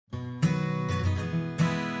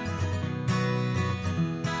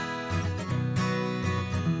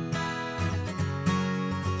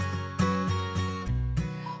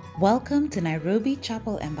Welcome to Nairobi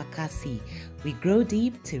Chapel Embakasi. We grow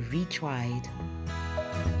deep to reach wide.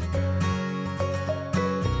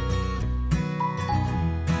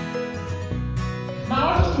 Now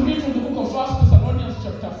I want us to read from the book of 1 Thessalonians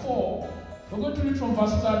chapter 4. We're going to read from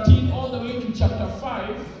verse 13 all the way to chapter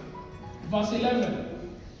 5, verse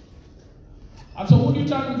 11. And so would you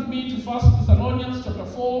turn with me to 1 Thessalonians chapter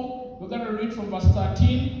 4. We're going to read from verse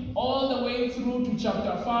 13 all the way through to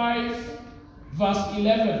chapter 5, verse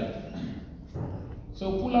 11.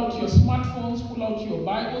 So pull out your smartphones, pull out your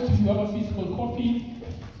Bibles if you have a physical copy,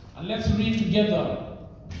 and let's read together.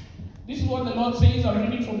 This is what the Lord says. I'm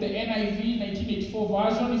reading from the NIV 1984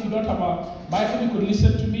 version. If you don't have a Bible, you could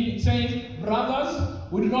listen to me. It says, "Brothers,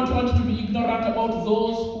 we do not want you to be ignorant about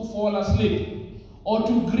those who fall asleep, or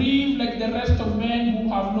to grieve like the rest of men who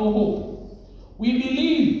have no hope. We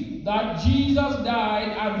believe that Jesus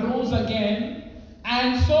died and rose again,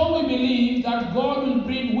 and so we believe that God will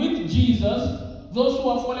bring with Jesus those who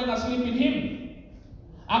have fallen asleep in him.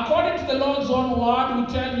 According to the Lord's own word,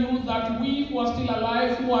 we tell you that we who are still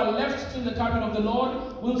alive, who are left till the coming of the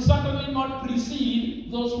Lord, will certainly not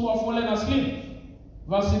precede those who have fallen asleep."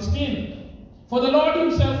 Verse 16. "For the Lord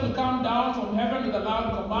himself will come down from heaven with a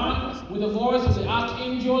loud command, with the voice of the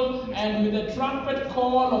archangel, and with the trumpet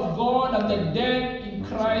call of God, and the dead in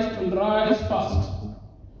Christ will rise first.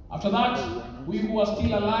 After that, we who are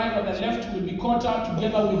still alive and the left will be caught up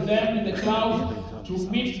together with them in the clouds to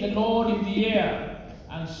meet the Lord in the air.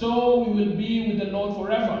 And so we will be with the Lord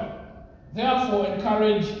forever. Therefore,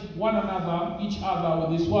 encourage one another, each other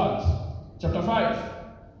with these words." Chapter 5.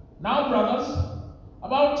 "Now, brothers,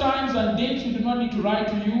 about times and dates we do not need to write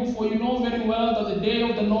to you, for you know very well that the day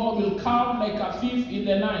of the Lord will come like a thief in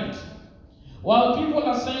the night. While people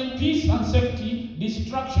are saying peace and safety,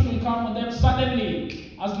 destruction will come on them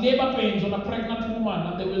suddenly, as labor pains on a pregnant woman,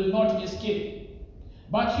 and they will not escape.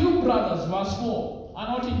 But you, brothers," verse 4, "are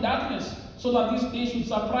not in darkness, so that this day should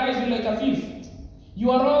surprise you like a thief.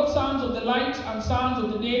 You are all sons of the light and sons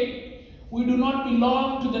of the day. We do not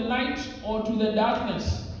belong to the night or to the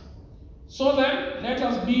darkness. So then, let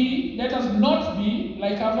us not be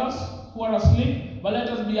like others who are asleep, but let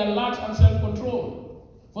us be alert and self-controlled.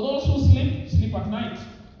 For those who sleep, sleep at night,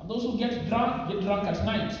 and those who get drunk at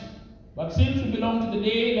night. But since we belong to the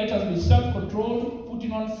day, let us be self-controlled,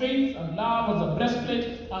 putting on faith and love as a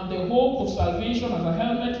breastplate, and the hope of salvation as a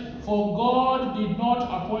helmet. For God did not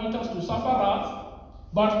appoint us to suffer wrath,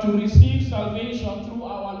 but to receive salvation through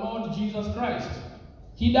our Lord Jesus Christ.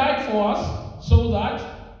 He died for us, so that,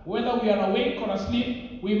 whether we are awake or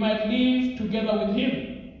asleep, we might live together with him."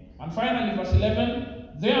 And finally, verse 11,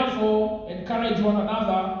 "Therefore, encourage one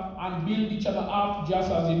another and build each other up,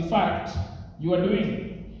 just as in fact you are doing."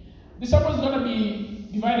 This sermon is going to be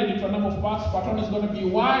divided into a number of parts. Part 1 is going to be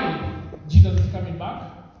why Jesus is coming back.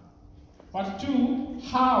 Part 2,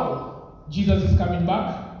 how Jesus is coming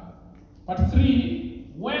back. Part 3,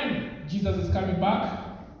 when Jesus is coming back.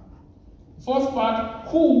 Fourth part,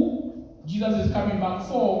 who Jesus is coming back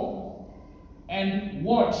for, and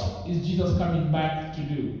what is Jesus coming back to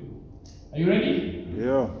do. Are you ready?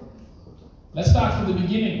 Yeah. Let's start from the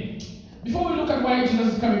beginning. Before we look at why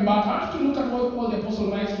Jesus is coming back, I want to look at what Paul the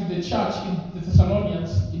Apostle writes to the church in the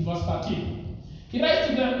Thessalonians in verse 13. He writes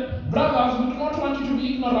to them, "Brothers, we do not want you to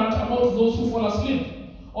be ignorant about those who fall asleep,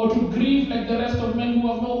 or to grieve like the rest of men who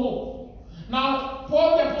have no hope." Now,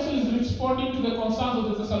 Paul the Apostle is responding to the concerns of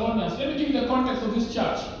the Thessalonians. Let me give you the context of this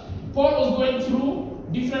church. Paul was going through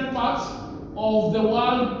different parts of the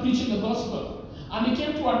world preaching the gospel. And he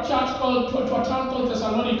came to a church to a town called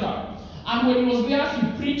Thessalonica. And when he was there, he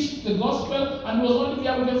preached the gospel, and he was only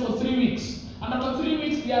there with them for 3 weeks. And after 3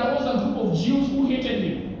 weeks, there arose a group of Jews who hated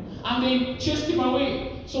him, and they chased him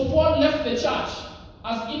away. So Paul left the church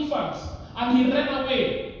as infants, and he ran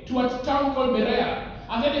away to a town called Berea.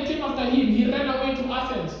 And then they came after him. He ran away to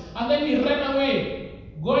Athens, and then he ran away,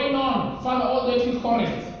 going on further all the way to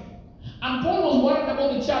Corinth. And Paul was worried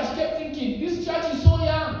about the church. He kept thinking, this church is so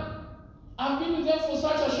young. I've been with them for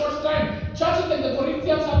such a short time. Churches like the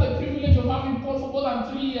Corinthians have the privilege of having Paul for more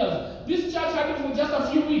than 3 years. This church had him for just a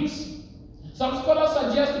few weeks. Some scholars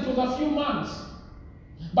suggest it was a few months.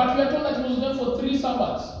 But we are told that he was there for 3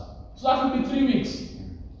 Sabbaths. So that would be 3 weeks.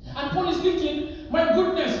 And Paul is thinking, my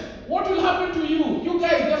goodness, what will happen to you? You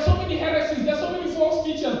guys, there are so many heresies, there are so many false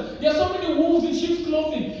teachers, there are so many wolves in sheep's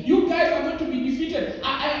clothing. You guys are going to be defeated.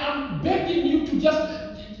 I am begging you to just,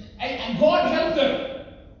 God help them.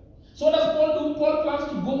 So what does Paul do? Paul plans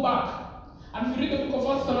to go back. And if you read the book of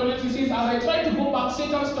 1 Thessalonians, he says, as I tried to go back,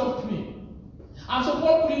 Satan stopped me. And so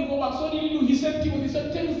Paul couldn't go back. So what did he do? He sent Timothy. He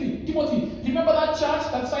said, Timothy, remember that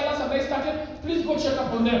church that Silas and I started? Please go check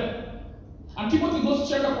up on them. And Timothy goes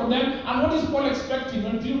to check up on them. And what is Paul expecting?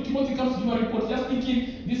 When Timothy comes to give a report, just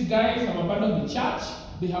thinking, these guys have abandoned the church.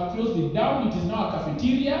 They have closed it down. It is now a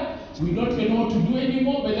cafeteria. We don't even know what to do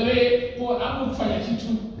anymore. By the way, Paul, I'm not fire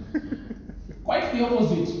too. Quite the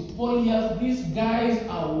opposite. Paul hears these guys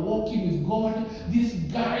are walking with God. These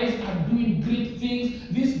guys are doing great things.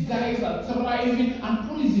 These guys are thriving. And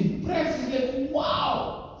Paul is impressed. He's like,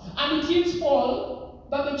 wow. And it hits Paul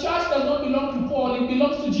that the church does not belong to Paul. It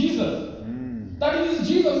belongs to Jesus. That it is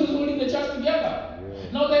Jesus who is holding the church together.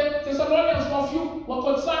 Yeah. Now the Thessalonians were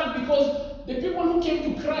concerned because the people who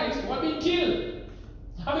came to Christ were being killed.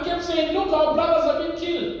 And they kept saying, look, our brothers are being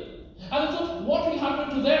killed. And they thought, what will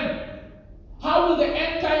happen to them? How will the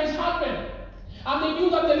end times happen? And they knew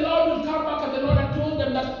that the Lord will come back, and the Lord had told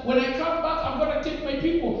them that when I come back, I'm going to take my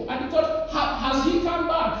people. And they thought, has he come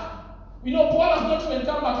back? You know, Paul has not even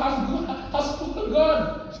come back, has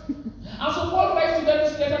gone. And so Paul writes to them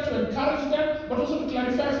this letter to encourage them, but also to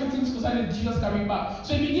clarify a few things concerning Jesus coming back.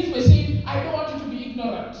 So he begins by saying, I don't want you to be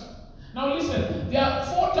ignorant. Now listen, there are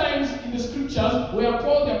 4 times in the scriptures where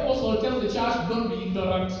Paul the apostle tells the church, don't be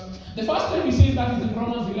ignorant. The first time he says that is in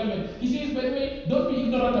Romans 11. He says, by the way, don't be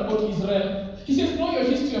ignorant about Israel. He says, know your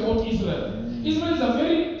history about Israel. Israel is a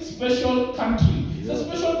very special country. It's a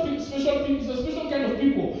special kind of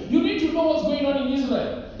people. You need to know what's going on in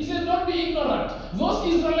Israel. He says, don't be ignorant.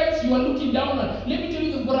 Those Israelites you are looking down on, let me tell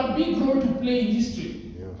you, they've got a big role to play in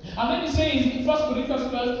history. Yeah. And then he says in 1 Corinthians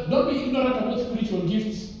 12, don't be ignorant about spiritual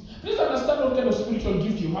gifts. Please understand what kind of spiritual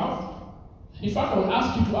gift you have. In fact, I would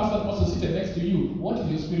ask you to ask that person seated next to you, what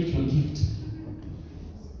is your spiritual gift?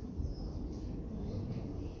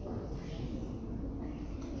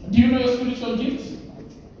 Do you know your spiritual gifts?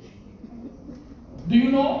 Do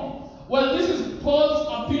you know? Well, this is Paul's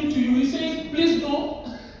appeal to you. He says, please know.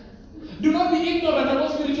 Do not be ignorant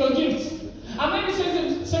about spiritual gifts. And then he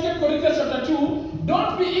says in 2 Corinthians chapter 2,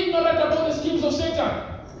 don't be ignorant about the schemes of Satan.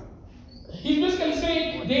 He's basically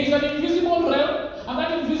saying there is an invisible realm, and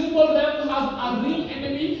that invisible realm has a real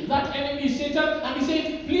enemy. That enemy is Satan. And he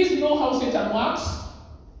said, please know how Satan works.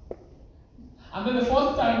 And then the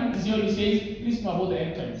 4th time is here he says, please know about the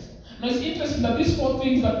end times. Now it's interesting that these 4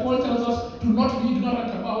 things that Paul tells us to not be ignorant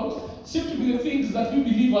about seem to be the things that we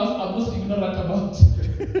believers are most ignorant about.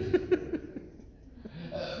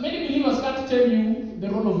 Many believers can't tell you the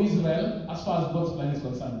role of Israel as far as God's plan is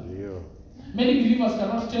concerned. Yeah. Many believers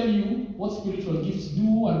cannot tell you what spiritual gifts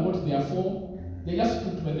do and what they are for. They just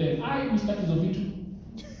put by them. Mr. Kizovitu.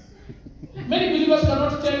 Many believers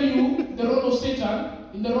cannot tell you the role of Satan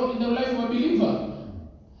in the life of a believer.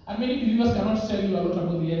 And many believers cannot tell you a lot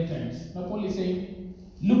about the end times. Now Paul is saying,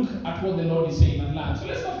 look at what the Lord is saying and learn. So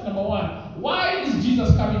let's start with number 1. Why is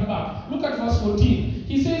Jesus coming back? Look at verse 14.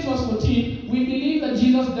 He says, verse 14, we believe that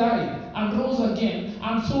Jesus died and rose again,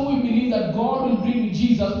 and so we believe that God will bring with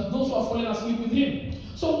Jesus those who have fallen asleep with him.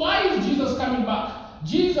 So why is Jesus coming back?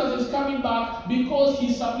 Jesus is coming back because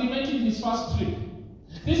he's supplementing his first trip.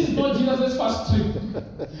 This is not Jesus' first trip.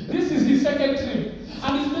 This is his second trip.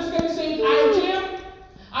 And he's basically saying, I came,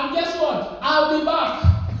 and guess what? I'll be back.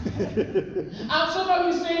 And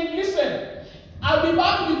somebody is saying, listen, I'll be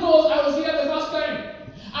back because I was here the first time.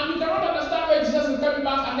 And you cannot understand why Jesus is coming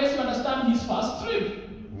back unless you understand his first trip.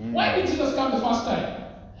 Why did Jesus come the first time?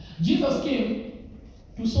 Jesus came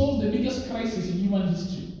to solve the biggest crisis in human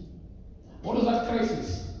history. What was that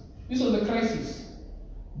crisis? This was the crisis.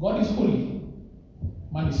 God is holy,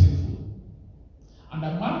 man is sinful. And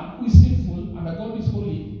a man who is sinful and a God who is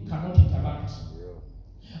holy cannot interact.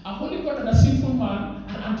 A holy God and a sinful man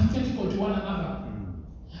are antithetical to one another.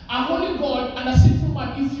 A holy God and a sinful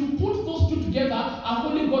man, if you put those two together, a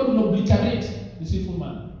holy God will obliterate the sinful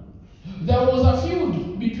man. There was a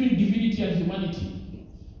feud between divinity and humanity.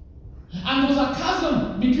 And there was a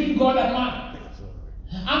chasm between God and man.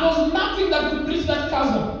 And there was nothing that could bridge that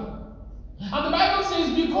chasm. And the Bible says,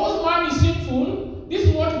 because man is sinful, this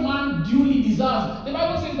is what man duly deserves. The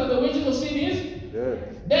Bible says that the wages of sin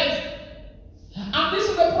is death. And this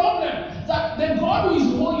is the problem, that the God who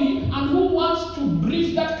is holy and who wants to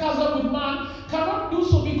bridge that chasm with man cannot do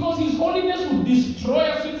so because his holiness would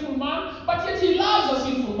destroy a sinful man, but yet he loves a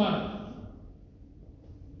sinful man.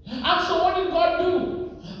 And so what did God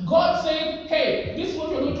do? God said, hey, this is what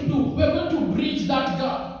we're going to do. We're going to bridge that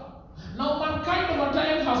gap. Now mankind over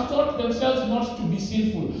time has taught themselves not to be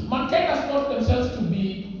sinful. Mankind has taught themselves to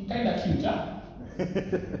be kind of cute, huh?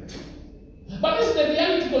 But this is the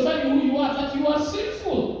reality concerning who you are, that you are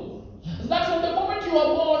sinful. That from the moment you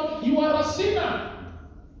are born, you are a sinner.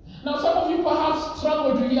 Now, some of you perhaps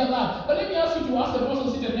struggle to hear that, but let me ask you to ask the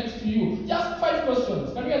person seated next to you. Just 5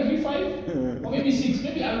 questions. Can we agree 5? Or maybe 6.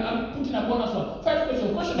 Maybe I'll put in a bonus one. 5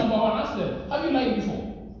 questions. Question number 1, ask them, have you lied before?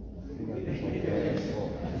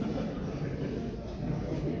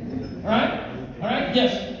 Alright?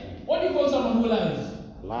 Yes. What do you call someone who lies?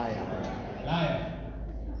 Liar.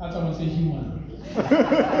 That's someone say human.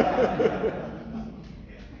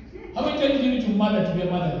 How many times do you need to murder to be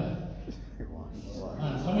a mother?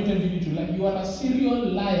 How many times do you need to lie? You are a serial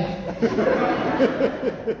liar.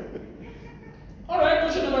 Alright,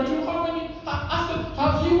 question number 2. Ask them,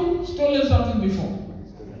 have you stolen something before?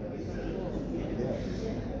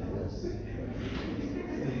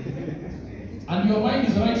 And your mind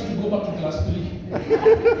is right to go back to class 3.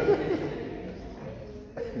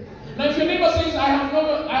 Now, if your neighbor says, I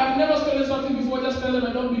have never stolen something before, just tell them,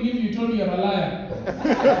 I don't believe you told me you're a liar.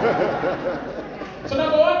 So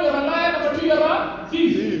number 1, you're a liar. Number 2, you're a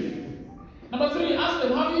thief. Number 3, ask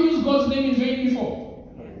them, have you used God's name in vain before?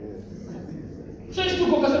 Change to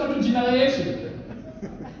Kokasema to Jina Yesu.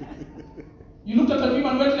 You looked at a woman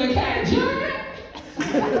and went like, hey,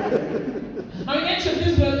 now in ancient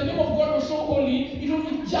Israel, the name of God was so holy,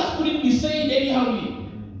 it just couldn't be said anyhowly.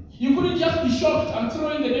 You couldn't just be shocked and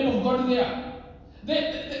throw in the name of God there.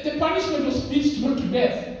 The punishment was stoned to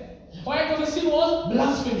death. Why? Because the sin was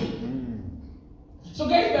blasphemy. So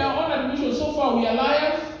guys, by our own admission, so far we are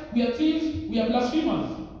liars, we are thieves, we are blasphemers.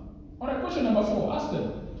 Alright, question number 4, ask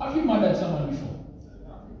them, have you murdered someone before?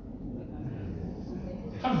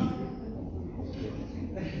 Have you?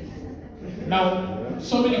 Now,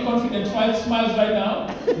 so many confident smiles right now.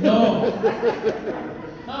 No.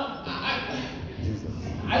 Now,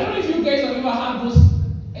 I don't know if you guys have ever had those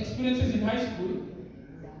experiences in high school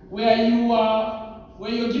where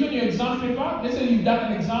you're given your exam paper. Let's say you've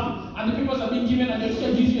done an exam and the papers are being given and the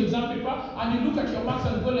teacher gives you exam paper and you look at your marks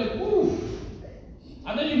and go like, ooh.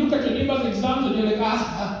 And then you look at your neighbor's exams and you're like,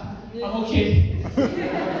 I'm okay.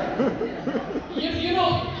 you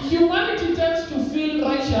know, humanity tends to feel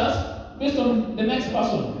righteous based on the next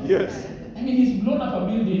person. Yes. I mean, he's blown up a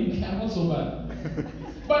building. I'm not so bad.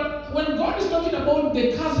 But when God is talking about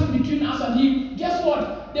the chasm between us and Him, guess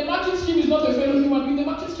what? The marking scheme is not a fellow human being. The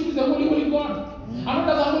marking scheme is the holy, holy God. And what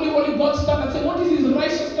does the holy, holy God stand and say? What is His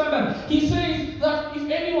righteous standard? He says that if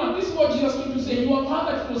anyone, this is what Jesus came to say, you have heard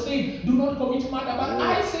that it was said, do not commit murder. But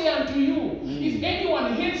I say unto you, if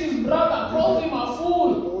anyone hates his brother, calls him a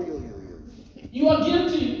fool, you are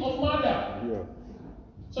guilty of murder.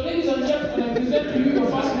 So ladies and gentlemen, I present to you your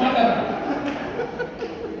first murderer.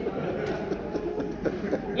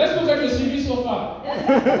 Let's look at your CV so far.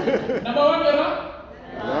 Number 1, you're a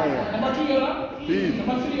liar. Number 2, you're a thief.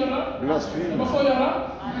 Number 3, you're a blasphemer. Number 4, you're a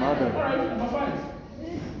murderer. Alright, number 5.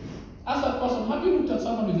 Ask that person, have you looked at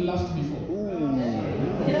someone with lust before?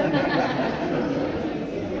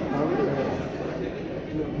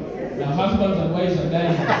 Now husbands and wives are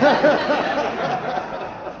dying.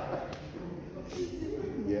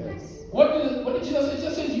 Yes. What did Jesus say?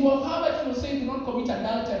 Jesus says, you have heard that it was said, do not commit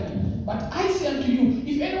adultery. But I say unto you,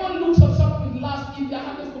 if anyone looks at someone with lust, in their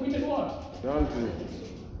heart has committed what? Adultery.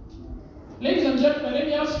 Ladies and gentlemen, let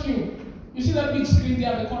me ask you. You see that big screen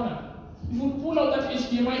there at the corner? If we pull out that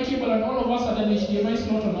HDMI cable and all of us had an HDMI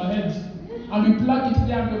slot on our heads, and we plug it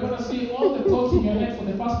there, and we're going to see all the thoughts in your head for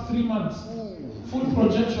the past 3 months. Full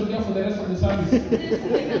projection there for the rest of the service.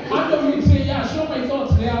 Hand of you would say, yeah, show my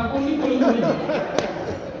thoughts. They are only holy.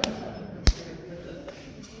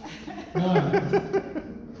 No.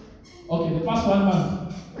 Okay, the past 1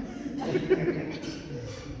 month.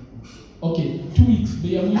 Okay, 2 weeks.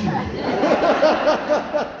 They are wishing.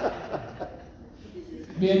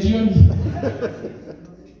 They are journey.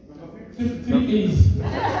 3 days.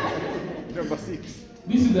 Number 6.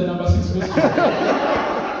 This is the number 6 question.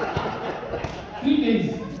 3 days.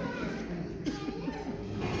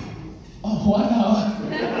 Oh, 1 hour.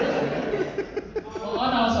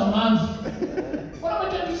 1 hour a month. What am I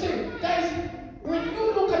trying to say? Guys, when you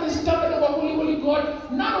look at the standard of a holy, holy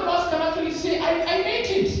God, none of us can actually say, I made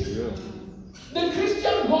it. Yeah. The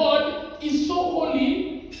Christian God is so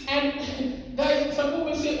holy, and guys, some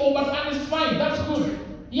people say, oh, but Ernest, fine, that's good.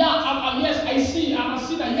 Yeah, yes, I see, I'm a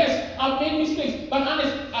sinner, yes, I've made mistakes, but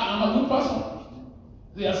Ernest, I'm a good person.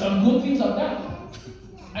 There are some good things I've done.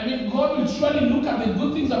 I mean, God will surely look at the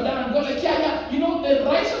good things I've done and go like, yeah, you know, the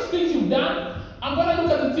righteous things you've done, I'm going to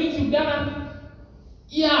look at the things you've done and,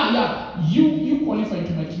 you qualify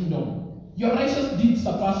into my kingdom. Your righteous deeds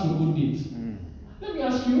surpass your good deeds. Let me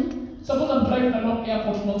ask you, suppose I'm driving along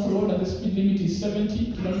Airport North Road and the speed limit is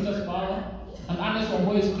 70 kilometers per hour, and Ernest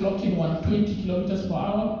Wamboy is clocking 120 kilometers per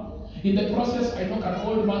hour. In the process, I knock an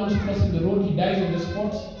old man who's crossing the road, he dies on the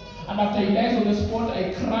spot. And after he dies on the spot,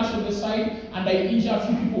 I crash on the side and I injure a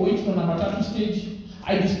few people waiting on a matatu stage.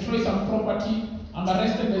 I destroy some property. I'm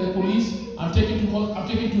arrested by the police. I'm taken to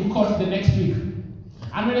court the next week.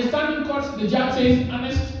 And when I stand in court, the judge says,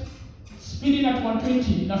 Ernest, speeding at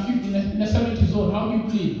 120 in a 70 zone, how do you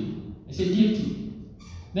plead? I say, guilty.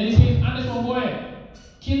 Then he says, Ernest Wamboe,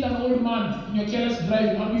 killed an old man in your careless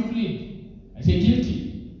driving, how do you plead? I say,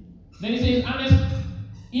 guilty. Then he says, Ernest,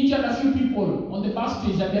 injured a few people on the bus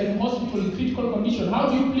stage and they're in hospital in critical condition, how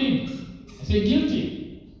do you plead? I say,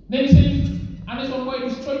 guilty. Then he says, Ernest Wamboe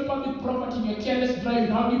destroyed public property in your careless driving,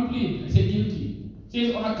 how do you plead? I say, guilty. He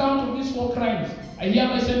says, on account of these 4 crimes, I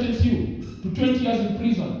hereby sentence you to 20 years in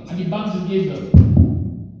prison, and he bangs his gavel.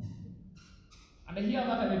 And I hear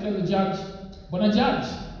that and I tell the judge, Bona judge,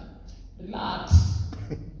 relax.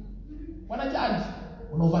 Bona judge,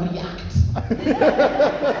 don't overreact.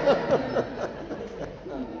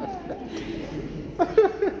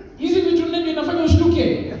 Hizi vitu nini nafanya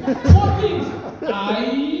ushtuke? 4 things.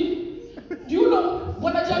 Do you know,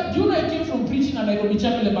 Bona judge, do you know I came from preaching at Nairobi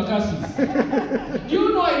Chapel Embakasi? Do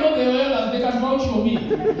you know I know the oilers, they can vouch for me?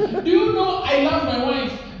 Do you know I love my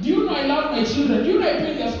wife? Do you know I love my children? Do you know I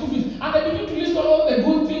pay their school fees? And I begin to list all the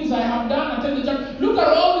good things I have done and tell the church, look at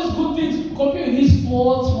all these good things, compare with these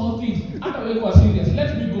 4 small things. And we go serious,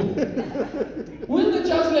 let me go. Will the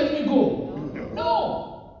church let me go?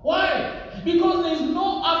 No. Why? Because there is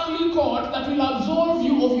no earthly court that will absolve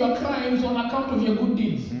you of your crimes on account of your good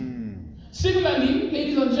deeds. Similarly,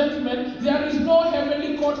 ladies and gentlemen, there is no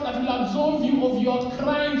heavenly court that will absolve you of your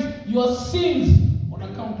crimes, your sins, on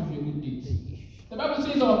account of your good deeds. The Bible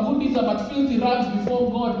says our good deeds are but filthy rags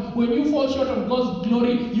before God. When you fall short of God's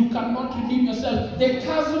glory, you cannot redeem yourself. The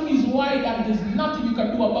chasm is wide and there's nothing you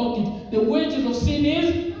can do about it. The wages of sin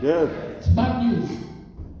is it's bad news.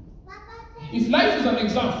 If life is an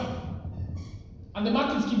exam, and the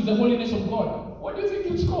marking scheme is the holiness of God, what do you think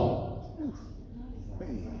you'd score?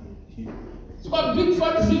 It's got big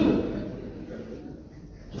fat 0.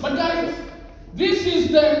 But guys, this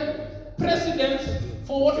is the precedent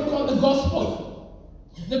for what we call the gospel.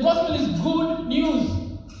 The gospel is good news.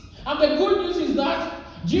 And the good news is that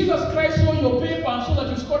Jesus Christ saw your paper and saw that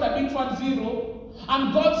you scored a big fat 0.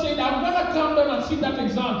 And God said, I'm going to come down and sit that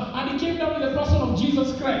exam. And he came down in the person of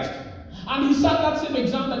Jesus Christ. And he sat that same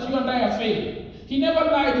exam that you and I have failed. He never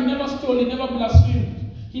lied, he never stole, he never blasphemed.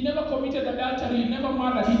 He never committed adultery, he never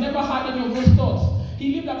murdered, he never had any of those thoughts.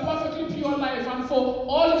 He lived a perfectly pure life, and for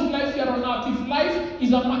all his life here on earth, if life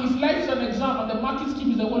is an exam and the marking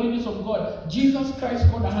scheme is the holiness of God, Jesus Christ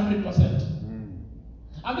scored 100%.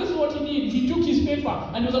 And this is what he did. He took his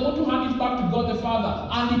paper and he was about to hand it back to God the Father,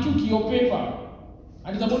 and he took your paper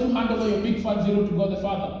and he's about to hand over your big fat 0 to God the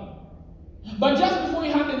Father. But just before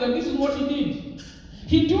he handed them, this is what he did.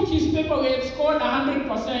 He took his paper where it scored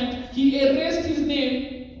 100%, he erased his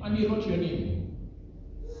name, and he wrote your name.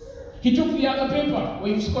 He took the other paper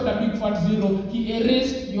where you scored a big fat 0, he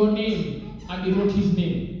erased your name, and he wrote his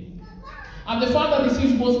name. And the Father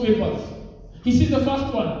receives both papers. He sees the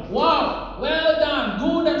first one. Wow, well done,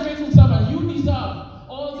 good and faithful servant. You deserve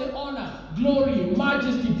all the honor, glory,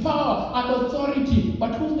 majesty, power, and authority.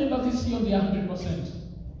 But whose name does he see on the 100%?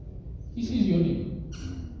 He sees your name.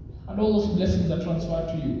 And all those blessings are transferred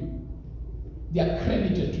to you. They are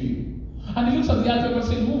credited to you. And he looks at the other paper and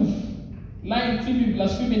says, oof, lying, thieving,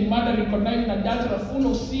 blaspheming, murdering, conniving, adulterer,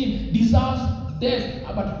 full of sin, deserves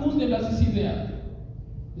death. But whose name does he see there?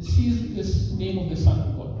 He sees the name of the Son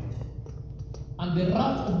of God. And the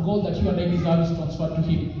wrath of God that you and I deserve is transferred to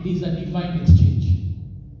him. There is a divine exchange.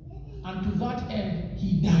 And to that end,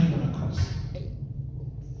 he died on a cross.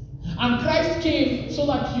 And Christ came so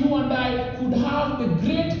that you and I could have the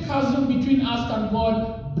great chasm between us and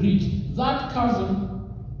God bridged. That chasm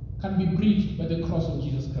can be bridged by the cross of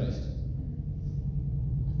Jesus Christ.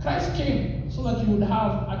 Christ came so that you would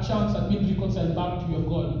have a chance at being reconciled back to your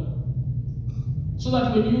God. So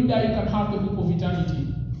that when you die, you can have the hope of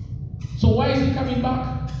eternity. So why is he coming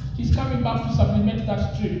back? He's coming back to supplement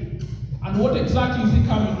that trip. And what exactly is he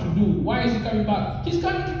coming to do? Why is he coming back? He's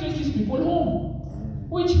coming to take his people home.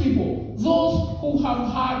 Which people? Those who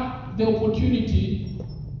have had the opportunity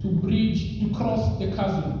to bridge, to cross the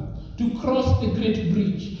chasm, to cross the great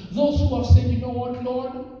bridge. Those who have said, you know what,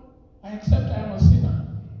 Lord? I accept I am a sinner.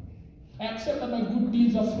 I accept that my good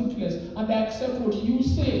deeds are fruitless, and I accept what you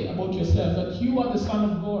say about yourself, that you are the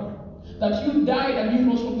Son of God, that you died and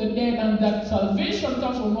you rose from the dead, and that salvation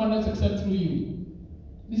comes from no one else except through you.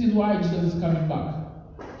 This is why Jesus is coming back.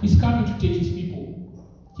 He's coming to take his people.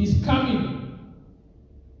 He's coming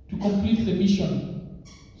to complete the mission.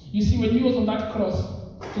 You see, when he was on that cross,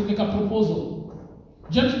 to make a proposal.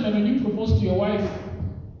 Gentlemen, when you propose to your wife,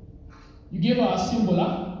 You gave her a symbol,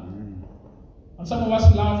 huh? And some of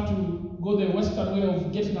us love to go the Western way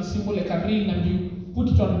of getting a symbol like a ring and you put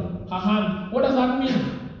it on her hand. What does that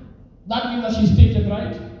mean? That means that she's taken,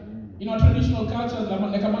 right? In our traditional cultures,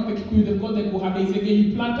 like among the Kikuyu, they've got the kuhadezege,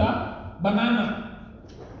 you plant a banana.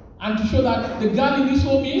 And to show that the girl in this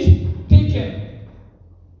home is taken.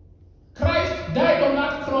 Christ died on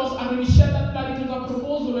that cross, and when he shed that blood, it was a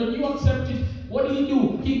proposal, and you accept it. What did he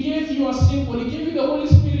do? He gave you a symbol. He gave you the Holy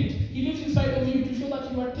Spirit. He lives inside of you to show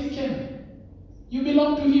that you are taken. You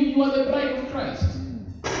belong to him. You are the bride of Christ.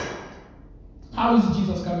 How is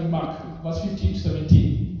Jesus coming back? Verse 15 to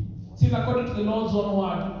 17. It says, according to the Lord's own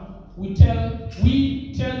word, we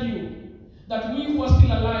tell you that we who are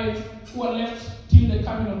still alive, who are left till the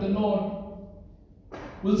coming of the Lord,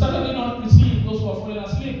 will certainly not precede those who are fallen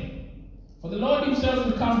asleep. For the Lord himself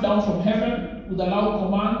will come down from heaven with a loud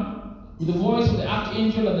command, with the voice of the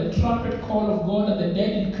archangel and the trumpet call of God, and the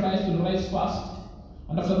dead in Christ will rise first.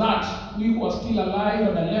 And after that, we who are still alive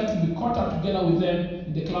and are left will be caught up together with them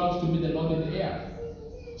in the clouds to meet the Lord in the air.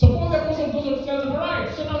 So Paul the Apostle goes on to tell them,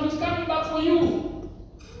 alright, so now he's coming back for you.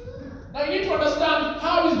 Now you need to understand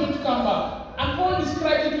how he's going to come back. And Paul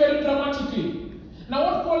describes it very dramatically. Now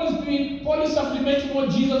what Paul is doing, Paul is supplementing what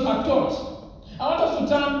Jesus had taught. I want us to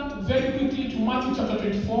turn very quickly to Matthew chapter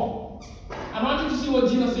 24. I want you to see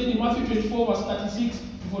what Jesus said in Matthew 24 verse 36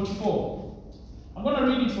 to 44. I'm going to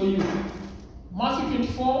read it for you. Matthew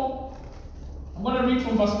 24, I'm going to read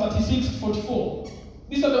from verse 36 to 44.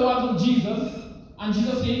 These are the words of Jesus. And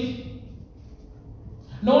Jesus says,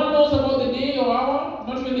 no one knows about the day or hour,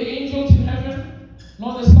 not even the angels in heaven,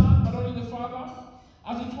 nor the Son, but only the Father.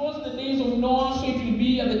 As it was in the days of Noah, so it will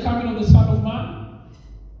be at the coming of the Son of Man.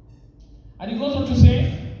 And he goes on to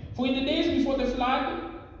say, for in the days before the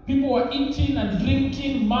flood, people were eating and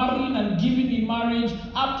drinking, marrying and giving in marriage,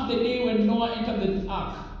 up to the day when Noah entered the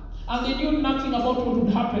ark. And they knew nothing about what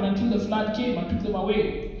would happen until the flood came and took them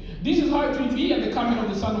away. This is how it will be at the coming of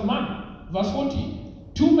the Son of Man. Verse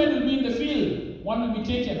 40, 2 men will be in the field, one will be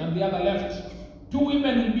taken and the other left. 2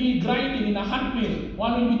 women will be grinding in a handmill,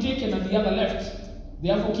 one will be taken and the other left.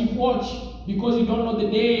 Therefore keep watch, because you don't know the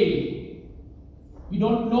day. You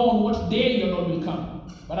don't know on what day your Lord will come.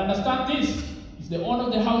 But understand this, if the owner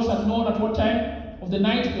of the house had known at what time of the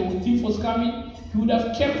night the thief was coming, he would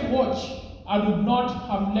have kept watch and would not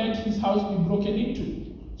have let his house be broken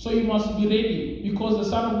into. So you must be ready, because the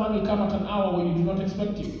Son of Man will come at an hour when you do not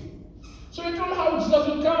expect him. So you told how Jesus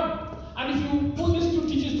will come. And if you put these two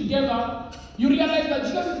teachings together, you realize that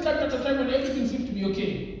Jesus is coming at a time when everything seems to be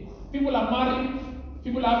okay. People are married,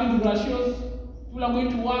 people are having ratios, people are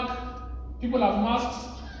going to work, people have masks.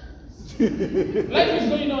 Life is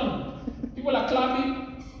going on. People are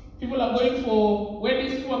clubbing, people are going for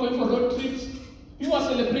weddings, people are going for road trips, people are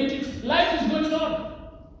celebrating. Life is going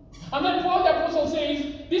on. And then Paul the Apostle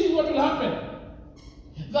says, this is what will happen.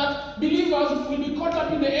 That believers will be caught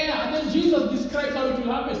up in the air, and then Jesus describes how it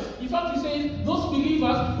will happen. In fact, he says those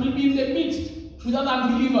believers will be in the midst with other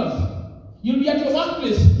unbelievers. You'll be at your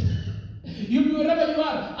workplace. You'll be wherever you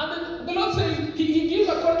are. And then the Lord says, he gives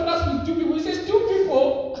a contrast with 2 people. He says 2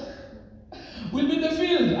 people will be in the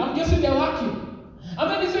field. I'm guessing they're working.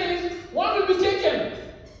 And then he says, one will be taken,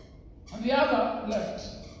 and the other left.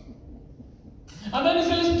 And then he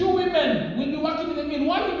says 2 women will be working in the mill.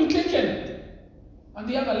 One will be taken, and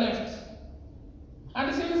the other left. And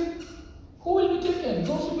he says, who will be taken?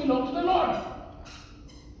 Those who belong to the Lord.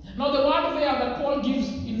 Now the word there that Paul gives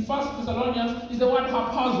in 1 Thessalonians is the word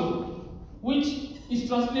harpazo, which is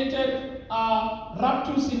translated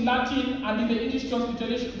raptus in Latin, and in the English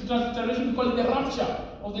transliteration we call it the rapture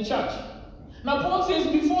of the church. Now Paul says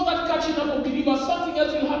before that catching up of believers, something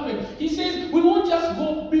else will happen. He says we won't just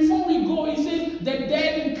go. Before we go, he says the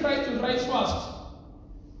dead in Christ will rise first.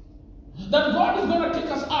 That God is going to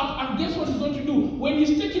take us up, and guess what he's going to do? When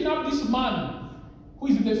he's taking up this man who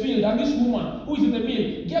is in the field and this woman who is in the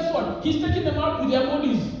mill, guess what? He's taking them up with their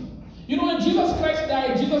bodies. You know, when Jesus Christ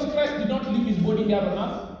died, Jesus Christ did not leave his body here on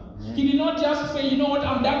earth. He did not just say, you know what,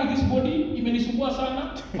 I'm done with this body, imenisumbua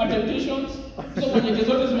sana, my temptations, so many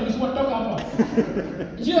zote zimenisumbua toka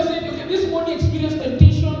hapa. Jesus said, okay, this body experienced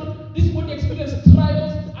temptation, this body experienced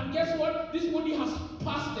trials, and guess what? This body has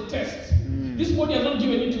passed the test. This body has not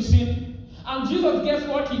given into sin. And Jesus, guess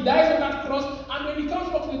what? He dies on that cross, and when he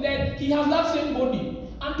comes back to the dead, he has that same body.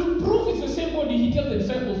 And to prove it's the same body, he tells the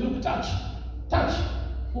disciples, look, touch.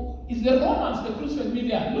 It's the Romans, the crucified me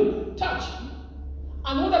there. Look, touch.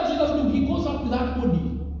 And what does Jesus do? He goes up with that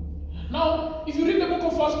body. Now, if you read the book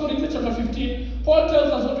of 1 Corinthians chapter 15, Paul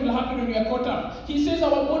tells us what will happen when we are caught up. He says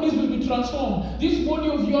our bodies will be transformed. This body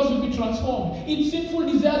of yours will be transformed. Its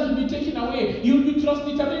sinful desires will be taken away. You will be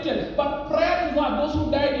transliterated. But prior to that, those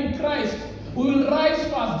who died in Christ, we will rise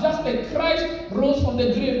fast. Just like Christ rose from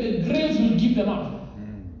the grave, the graves will give them up.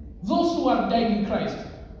 Those who have died in Christ.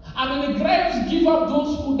 And when the graves give up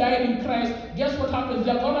those who died in Christ, guess what happens?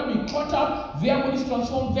 They are going to be caught up, their bodies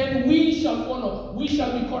transformed, then we shall follow. We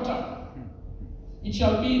shall be caught up. It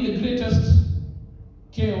shall be the greatest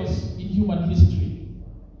chaos in human history.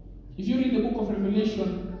 If you read the book of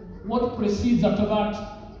Revelation, what precedes after that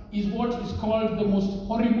is what is called the most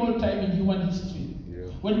horrible time in human history. Yeah.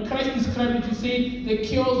 When Christ described it, he said the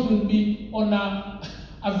chaos will be on a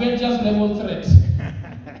Avengers level threat.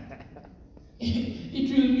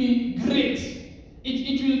 It will be great.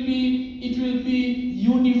 It will be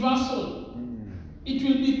universal. It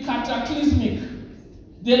will be cataclysmic.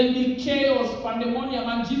 There will be chaos, pandemonium,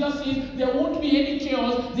 and Jesus says there won't be any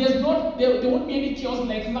chaos. There won't be any chaos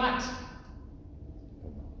like that.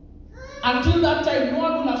 Until that time, no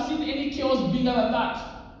one will have seen any chaos bigger than that.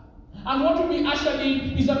 And what will be ushered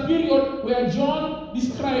in is a period where John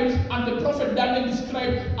describes and the prophet Daniel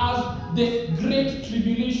described as the Great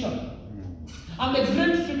Tribulation. And the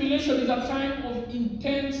Great Tribulation is a time of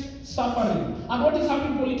intense suffering. And what is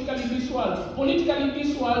happening politically in this world? Politically in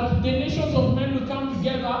this world, the nations of men will come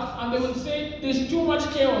together and they will say, there's too much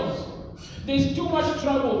chaos. There's too much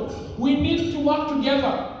trouble. We need to work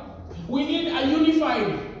together. We need a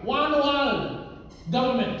unified, one world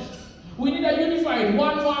government. We need a unified,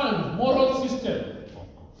 one world moral system.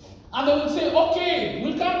 And they will say, okay,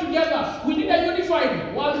 we'll come together. We need a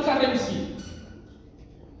unified world currency.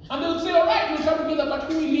 And they'll say, all right, we'll come together, but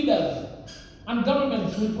who will lead us? And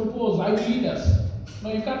governments will propose, I will lead us.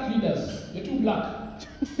 No, you can't lead us. You're too black.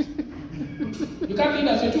 You can't lead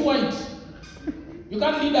us. You're too white. You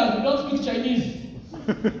can't lead us. We don't speak Chinese.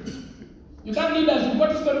 You can't lead us. You've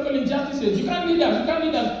got historical injustices. You can't lead us. You can't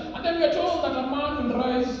lead us. And then we are told that a man will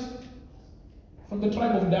rise from the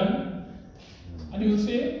tribe of Dan, and he will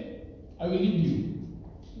say, I will lead you.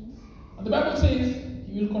 And the Bible says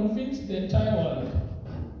he will convince the entire world,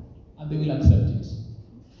 and they will accept it.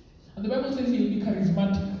 And the Bible says he will be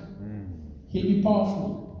charismatic. He'll be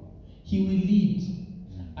powerful. He will lead.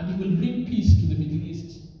 And he will bring peace to the Middle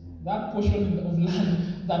East. That portion of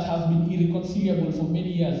land that has been irreconcilable for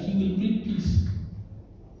many years, he will bring peace.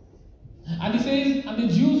 And he says, and the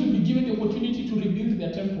Jews will be given the opportunity to rebuild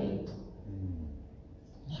their temple.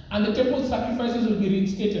 And the temple sacrifices will be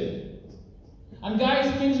reinstated. And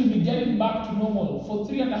guys, things will be getting back to normal. For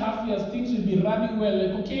 3.5 years, things will be running well.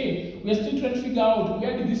 Like, okay, we are still trying to figure out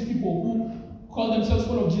where did these people who call themselves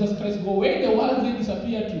full of Jesus Christ go? Where in the world did they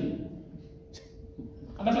disappear to?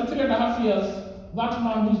 And after 3.5 years, that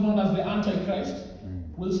man who is known as the Antichrist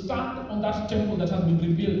will stand on that temple that has been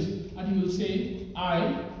rebuilt, and he will say,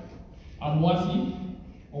 I am worthy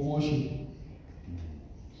of worship.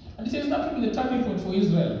 And he says that will be the turning point for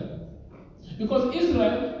Israel. Because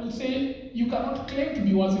Israel will say, you cannot claim to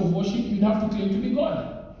be worthy of worship, you have to claim to be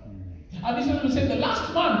God. And Israel will say, the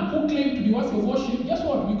last man who claimed to be worthy of worship, guess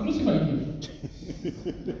what? We crucified him.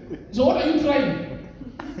 So what are you trying?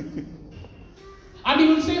 And he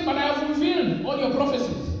will say, but I have fulfilled all your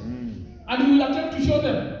prophecies. And he will attempt to show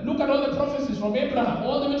them, look at all the prophecies from Abraham,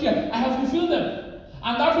 all the way here, I have fulfilled them.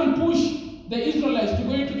 And that will push the Israelites to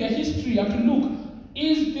go into their history and to look,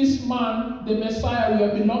 is this man the Messiah we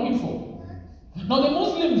have been longing for? Now the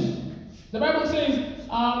Muslims, the Bible says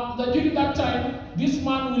that during that time, this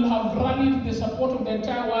man will have rallied the support of the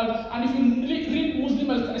entire world. And if you read Muslim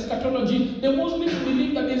eschatology, the Muslims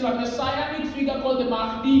believe that there is a messianic figure called the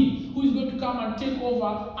Mahdi who is going to come and take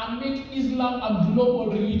over and make Islam a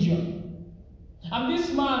global religion. And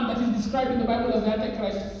this man that is described in the Bible as the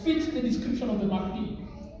Antichrist fits the description of the Mahdi.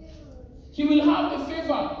 He will have the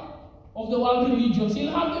favor of the world religions.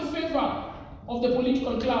 He'll have the favor of the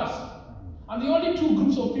political class. And the only two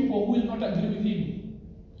groups of people who will not agree with him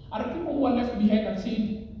are people who are left behind and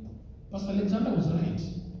saying, Pastor Alexander was right.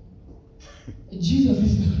 Jesus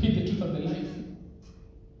is the way, the truth, and the life.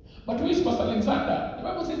 But who is Pastor Alexander? The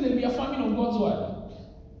Bible says there will be a famine of God's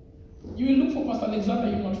word. You will look for Pastor Alexander,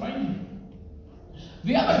 you will not find him.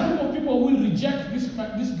 The other group of people who will reject this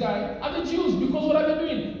guy are the Jews, because what are they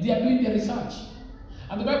doing? They are doing their research.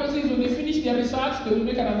 And the Bible says when they finish their research, they will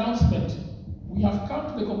make an announcement. We have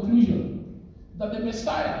come to the conclusion that the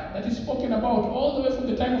Messiah that is spoken about all the way from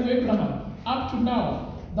the time of Abraham up to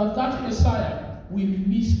now, that Messiah, we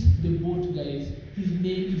missed the boat, guys. His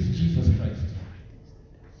name is Jesus Christ.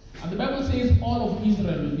 And the Bible says all of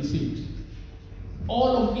Israel will be saved.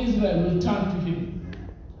 All of Israel will turn to him.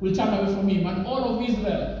 will turn away from him, and all of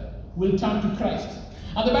Israel will turn to Christ.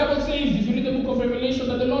 And the Bible says, if you read the book of Revelation,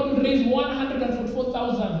 that the Lord will raise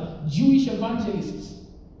 144,000 Jewish evangelists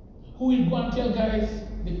who will go and tell guys,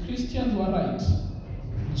 the Christians were right.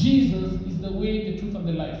 Jesus is the way, the truth, and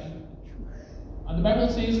the life. And the Bible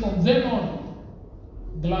says, from then on,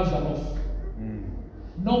 gloves are off.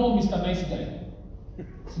 No more Mr. Nice Guy.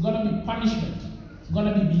 It's going to be punishment. It's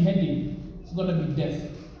going to be beheading. It's going to be death.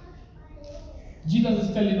 Jesus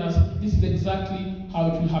is telling us this is exactly how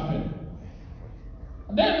it will happen.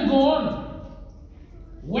 And then we go on.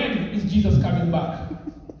 When is Jesus coming back?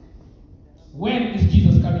 When is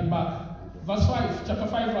Jesus coming back? Verse 5, chapter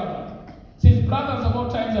 5 rather. Says, brothers,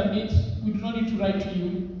 about times and dates, we do not need to write to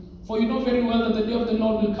you, for you know very well that the day of the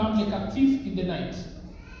Lord will come like a thief in the night.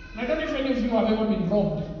 And I don't know if any of you have ever been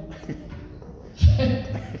robbed.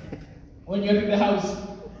 When you're in the house.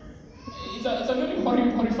 It's a very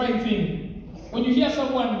horrifying thing. When you hear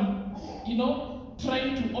someone,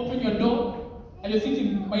 trying to open your door, and you're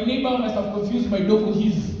thinking, my neighbor must have confused my door for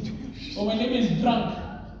his, or my neighbor is drunk.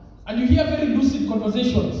 And you hear very lucid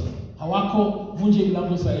conversations. Hawako, vunje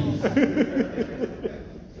mlango sahi.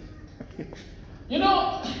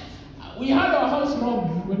 We had our house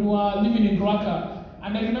robbed when we were living in Ruaka,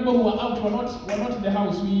 and I remember we were out, we were not in the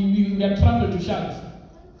house, we had traveled to Shanks.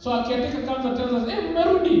 So our caretaker comes and tells us, hey,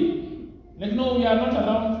 Merudi. Like, no, we are not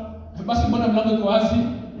around. Basi mbona mlango iko wazi?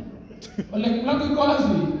 Like, mlango iko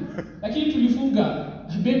wazi. Lakini tulifunga.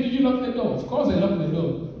 Babe, did you lock the door? Of course I locked the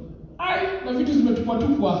door. Na vitu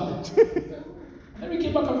zimetupwa. Then we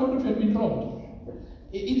came back and found out we had been robbed.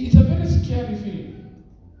 It's a very scary feeling.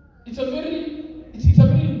 It's a very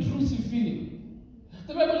intrusive feeling.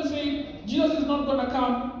 The Bible is saying Jesus is not going to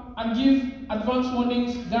come and give advance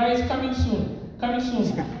warnings. Guys, coming soon. Coming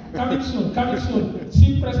soon. Coming soon. Coming soon.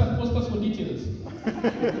 See press and posters for details.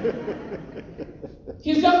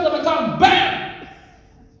 He's just going to come. BAM!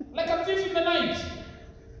 Like a thief in the night.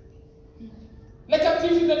 Like a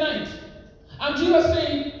thief in the night. And Jesus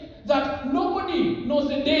saying that nobody knows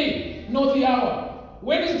the day, nor the hour.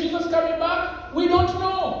 When is Jesus coming back? We don't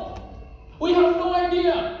know. We have no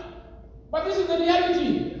idea. But this is the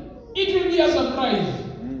reality. It will be a surprise.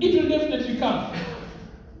 It will definitely come.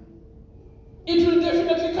 It will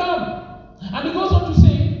definitely come. And he goes on to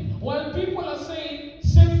say, while people are saying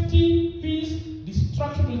safety, peace,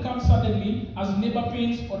 destruction will come suddenly as labor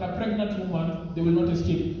pains on a pregnant woman, they will not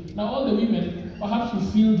escape. Now all the women, perhaps you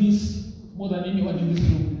feel this more than anyone in this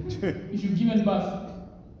room. If you've given birth,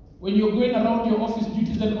 when you're going around your office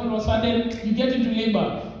duties, then all of a sudden you get into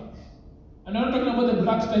labor. And I'm not talking about the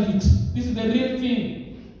Blackster Hicks. This is the real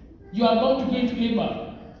thing. You are about to go into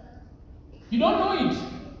labor. You don't know it.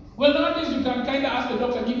 Well, nowadays you can kind of ask the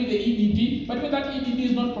doctor, give me the EDD, but when that EDD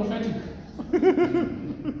is not prophetic.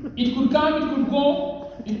 It could come, it could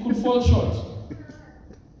go, it could fall short.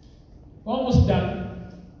 We're almost done.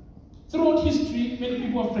 Throughout history, many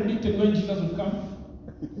people have predicted when Jesus would come.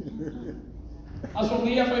 As from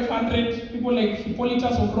the year 500, people like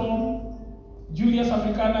Hippolytus of Rome, Julius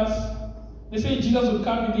Africanus, they say Jesus would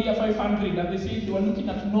come in the year 500, and they say they were looking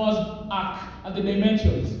at Noah's Ark and the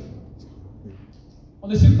dimensions. On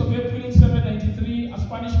the 6th of April, 793, a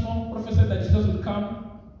Spanish monk prophesied that Jesus would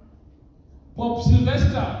come. Pope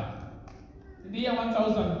Sylvester, in the year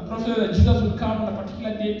 1000, prophesied that Jesus would come on a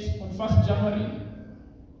particular date on 1st January.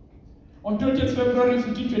 On 20th February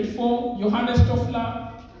 1524, Johannes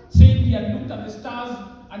Toffler said he had looked at the stars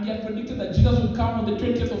and he had predicted that Jesus would come on the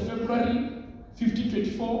 20th of February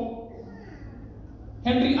 1524.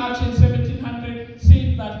 Henry Archer in 1700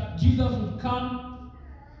 said that Jesus would come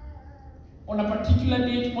on a particular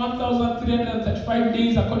date, 1,335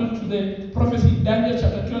 days, according to the prophecy, Daniel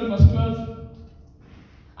chapter 12, verse 12.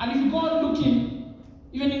 And if you go on looking,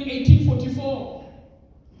 even in 1844,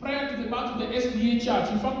 prior to the birth of the SDA Church,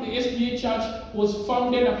 in fact, the SDA Church was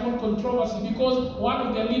founded upon controversy because one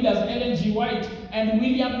of their leaders, Ellen G. White and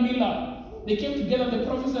William Miller, they came together and they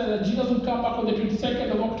prophesied that Jesus would come back on the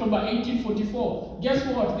 22nd of October, 1844. Guess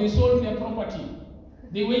what? They sold their property.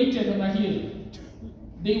 They waited on a hill.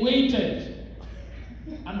 They waited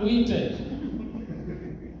and waited.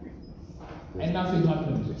 And nothing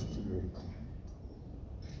happened.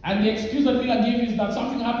 And the excuse that Miller gave is that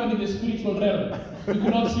something happened in the spiritual realm. We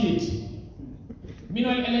could not see it.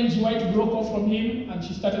 Meanwhile, Ellen G. White broke off from him and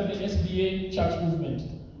she started the SDA Church movement.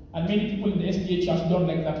 And many people in the SDA Church don't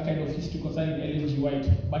like that kind of history concerning Ellen G.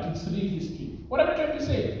 White, but it's real history. What am I trying to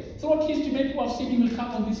say? Throughout history, many people have said he will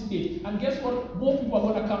come on this date. And guess what? More people are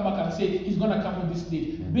going to come back and say he's going to come on this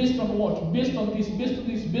date. Based on what? Based on this, based on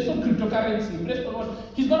this, based on cryptocurrency, based on what?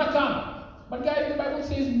 He's going to come. But guys, the Bible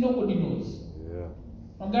says nobody knows. Yeah.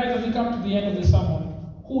 Now guys, as we come to the end of the sermon,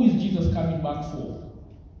 Who is Jesus coming back for?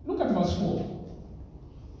 Look at verse 4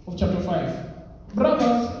 of chapter 5.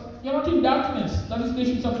 Brothers, you are not in darkness, that is, they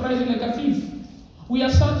should surprise you like a thief. We are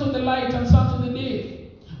sons of the light and sons of the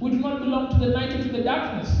day. We do not belong to the night or to the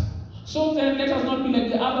darkness. So then, let us not be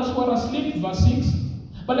like the others who are asleep, verse 6.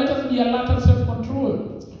 But let us be alert and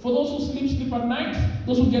self-control. For those who sleep, sleep at night.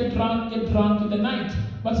 Those who get drunk in the night.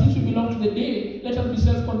 But since we belong to the day, let us be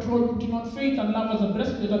self-controlled, putting on faith and love as a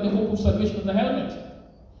breastplate and the hope of salvation as a helmet.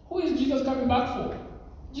 Who is Jesus coming back for?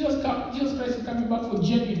 Jesus Christ is coming back for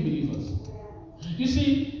genuine believers. You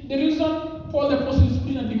see, the reason Paul the Apostle is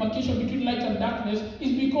putting a demarcation between light and darkness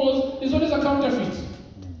is because there's always a counterfeit.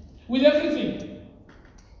 With everything,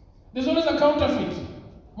 there's always a counterfeit.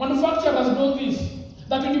 Manufacturers know this,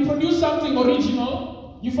 that when you produce something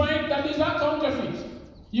original, you find that there's a counterfeit.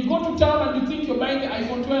 You go to town and you think you're buying the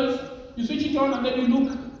iPhone 12, you switch it on and then you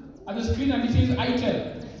look at the screen and it says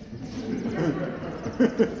iTel.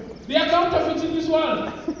 There are counterfeits in this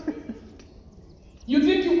world. You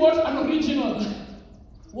think you bought an original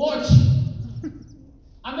watch,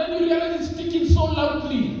 and then you realize it's ticking so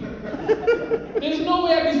loudly. There's no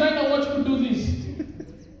way a designer watch could do this.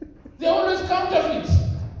 They're always counterfeits.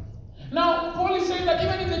 Now, Paul is saying that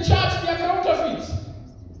even in the church, there are counterfeits.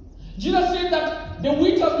 Jesus said that the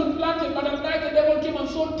wheat has been planted, but at night the devil came and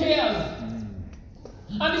sowed tares.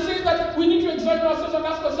 And he says that we need to examine ourselves and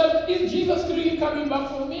ask ourselves, is Jesus really coming back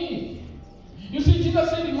for me? You see, Jesus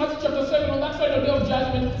said in Matthew chapter 7, on that final day of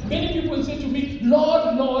judgment, many people will say to me,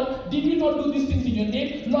 Lord, Lord, did we not do these things in your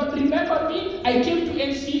name? Lord, remember me? I came to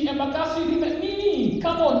NC, Embakasi, remember me.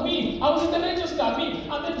 Come on, me. I was in the register, me.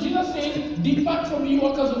 And then Jesus says, depart from me,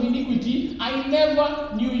 workers of iniquity. I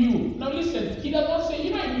never knew you. Now listen, he does not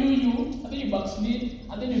say, I knew you, and then you backslid,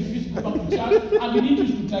 and then you refuse to go back to church, and you need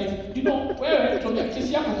to tithe.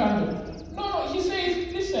 No, he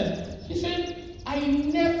says, listen, he said, I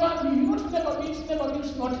never knew you. Never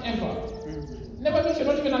means not ever. Never means you're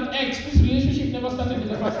not even an ex. This relationship never started in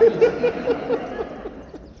the first place.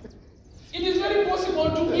 It is very possible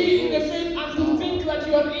to be in the faith and to think that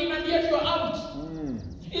you are in and yet you are out.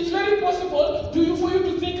 It's very possible for you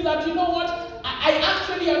to think that, you know what, I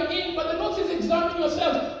actually am in, but the Lord says examine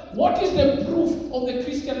yourself. What is the proof of the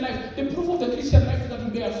Christian life? The proof of the Christian life is that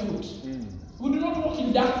we bear fruit. We do not walk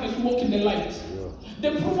in darkness, we walk in the light.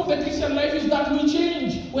 The proof of the Christian life is that we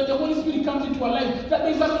change when the Holy Spirit comes into our life, that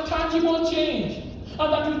there is a tangible change, and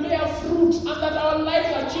that we bear fruit, and that our lives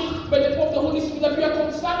are changed by the power of the Holy Spirit, that we are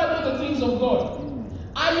concerned about the things of God.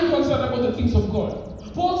 Are you concerned about the things of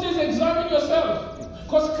God? Paul says, examine yourself,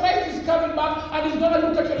 because Christ is coming back, and he's going to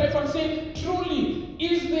look at your life and say, truly,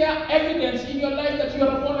 is there evidence in your life that you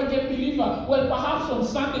are a born-again believer? Well, perhaps on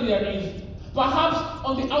Sunday there is. Perhaps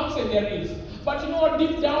on the outside there is. But you know what,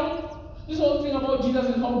 deep down, this whole thing about Jesus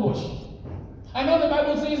is hogwash. I know the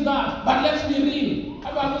Bible says that, but let's be real.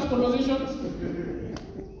 Have I had those conversations?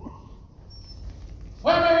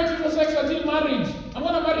 Why am I waiting for sex until marriage? I'm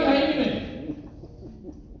going to marry her anyway.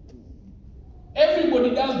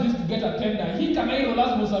 Everybody does this to get a tender. He can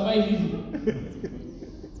will survive easily.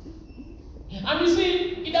 And you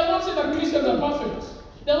see, it does not say that Christians are perfect.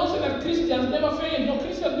 It does not say that Christians never fail. No,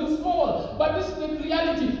 Christians do fall. But this is the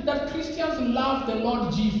reality, that Christians love the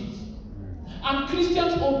Lord Jesus. And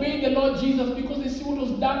Christians obey the Lord Jesus because they see what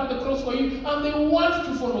was done on the cross for you, and they want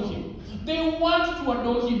to follow him. They want to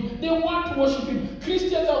adore him. They want to worship him.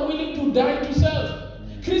 Christians are willing to die to self.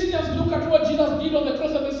 Christians look at what Jesus did on the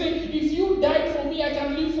cross and they say, if you died for me, I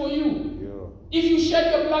can live for you. Yeah. If you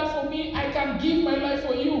shed your blood for me, I can give my life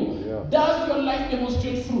for you. Yeah. Does your life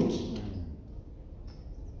demonstrate fruit?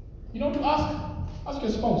 You know, to ask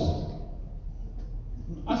your spouse,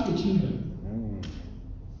 ask your children.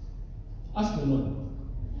 Ask the Lord.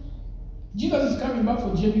 Jesus is coming back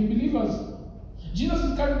for genuine believers. Jesus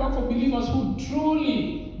is coming back for believers who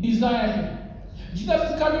truly desire him. Jesus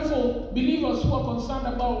is coming for believers who are concerned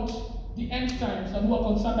about the end times and who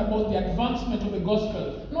are concerned about the advancement of the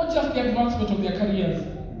gospel, not just the advancement of their careers.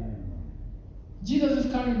 Jesus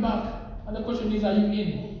is coming back, and the question is, are you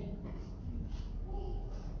in?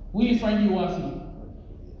 Will he find you worthy?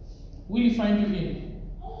 Will he find you in?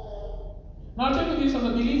 Now I'll tell you this, as a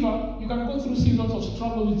believer, you can go through seasons of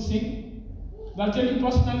struggle with sin. But I'll tell you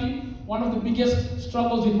personally, one of the biggest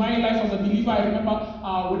struggles in my life as a believer, I remember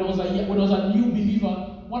when I was a new believer,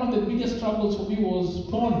 one of the biggest struggles for me was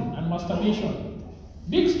porn and masturbation.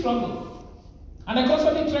 Big struggle. And I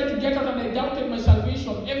constantly tried to get out, and I doubted my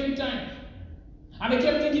salvation every time. And I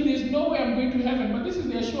kept thinking, there's no way I'm going to heaven, but this is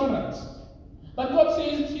the assurance. But God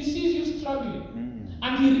says he sees you struggling,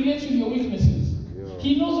 and he relates with your weaknesses.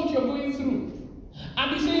 He knows what you're going through.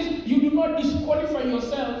 And he says, you do not disqualify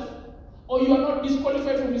yourself or you are not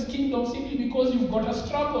disqualified from his kingdom simply because you've got a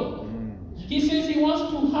struggle. He says he wants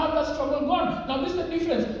to have that struggle gone. Now this is the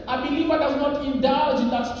difference. A believer does not indulge in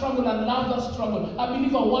that struggle and love that struggle. A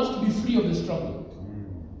believer wants to be free of the struggle.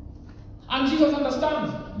 And Jesus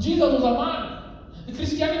understands. Jesus was a man.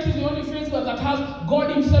 Christianity is the only faith that has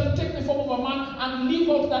God himself take the form of a man and live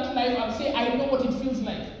out that life and say, I know what it feels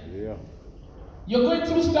like. Yeah. You're going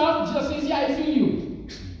through stuff, Jesus says, yeah, I feel you.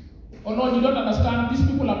 Oh Lord, you don't understand. These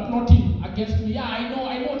people are plotting against me. Yeah, I know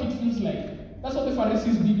what it feels like. That's what the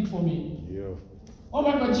Pharisees did it for me. Oh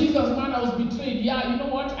man, but Jesus, man, I was betrayed. Yeah, you know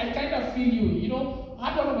what? I kind of feel you. You know,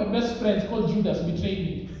 I had one of my best friends called Judas betrayed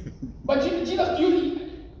me. But Jesus,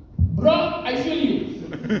 bro, I feel you.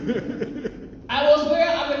 I was there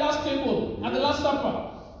at the last table, at the Last Supper.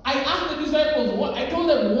 I asked the disciples, I told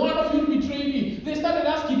them, one of you betrayed me. They started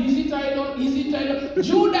asking, is it I, Lord? Is it I, Lord?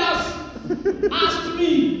 Judas asked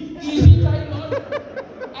me, is it I, Lord?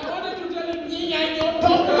 I wanted to tell him, I know,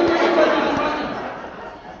 talk to me.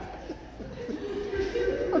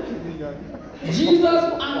 Jesus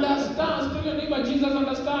understands. Tell your neighbor, Jesus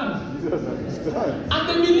understands. Jesus understands. And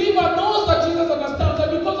the believer knows that Jesus understands.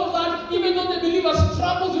 And because of that, even though the believer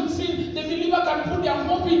struggles with sin, the believer can put their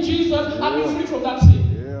hope in Jesus and be free from that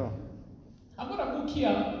sin. Yeah. I've got a book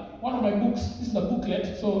here, one of my books. This is a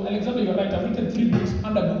booklet. So, Alexander, you're right. I've written 3 books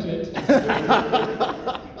and a booklet.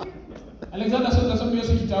 Alexander says that hiyo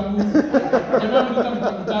si kitabu. Jamaa mlita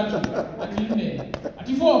vitabu 3, ati 4.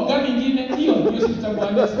 Ati 4 gani nyingine hiyo si kitabu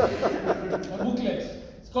hadithi. A booklet.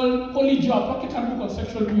 It's called Holy Job, Pocket Handbook on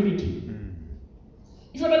Sexual Purity.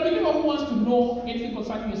 If you're a believer who wants to know anything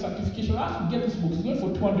concerning your sanctification, ask to get this book. It's going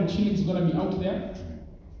for 200 shillings. It's going to be out there.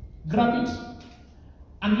 Grab it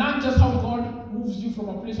and learn just how God moves you from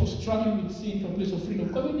a place of struggling with sin to a place of freedom.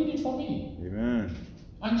 Because He did it for me. Amen.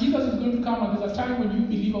 And Jesus is going to come, and there's a time when you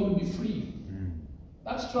believer will be free.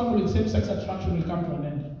 That struggle with same-sex attraction will come to an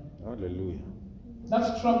end. Hallelujah.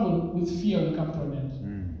 That struggle with fear will come to an end.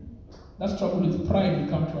 That struggle with pride will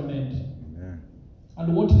come to an end. Amen.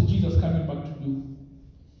 And what is Jesus coming back to do?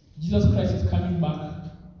 Jesus Christ is coming back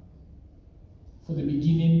for the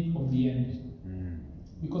beginning of the end.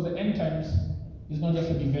 Because the end times is not just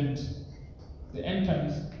an event. The end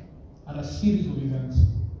times are a series of events.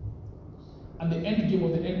 And the end game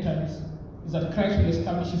of the end times is that Christ will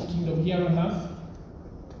establish his kingdom here on earth.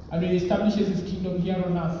 And when he establishes his kingdom here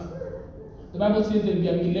on earth, the Bible says there will be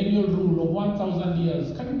a millennial rule of 1,000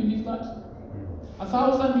 years. Can you believe that?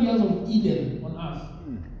 1,000 years of Eden on earth.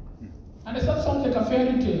 And it sounds like a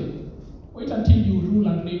fairy tale. Wait until you rule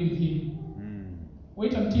and reign with him.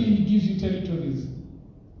 Wait until he gives you territories.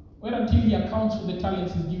 Wait until he accounts for the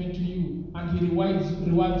talents he's given to you and he rewards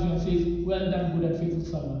you and says, well done, good and faithful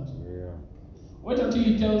servant. Wait until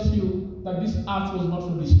he tells you that this earth was not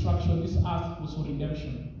for destruction, this earth was for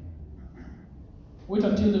redemption. Wait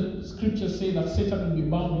until the scriptures say that Satan will be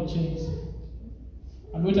bound with chains.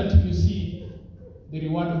 And wait until you see the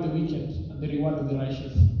reward of the wicked and the reward of the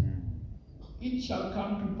righteous. It shall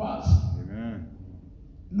come to pass. Amen.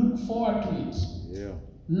 Look forward to it. Yeah.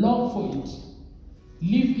 Long for it.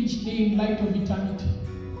 Live each day in light of eternity.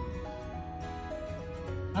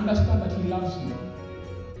 Understand that he loves you.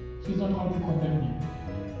 He's not out to condemn you.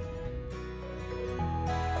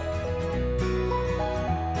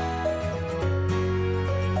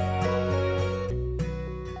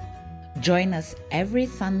 Join us every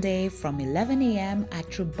Sunday from 11 a.m. at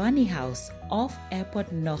Trubani House off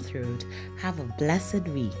Airport North Road. Have a blessed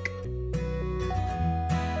week.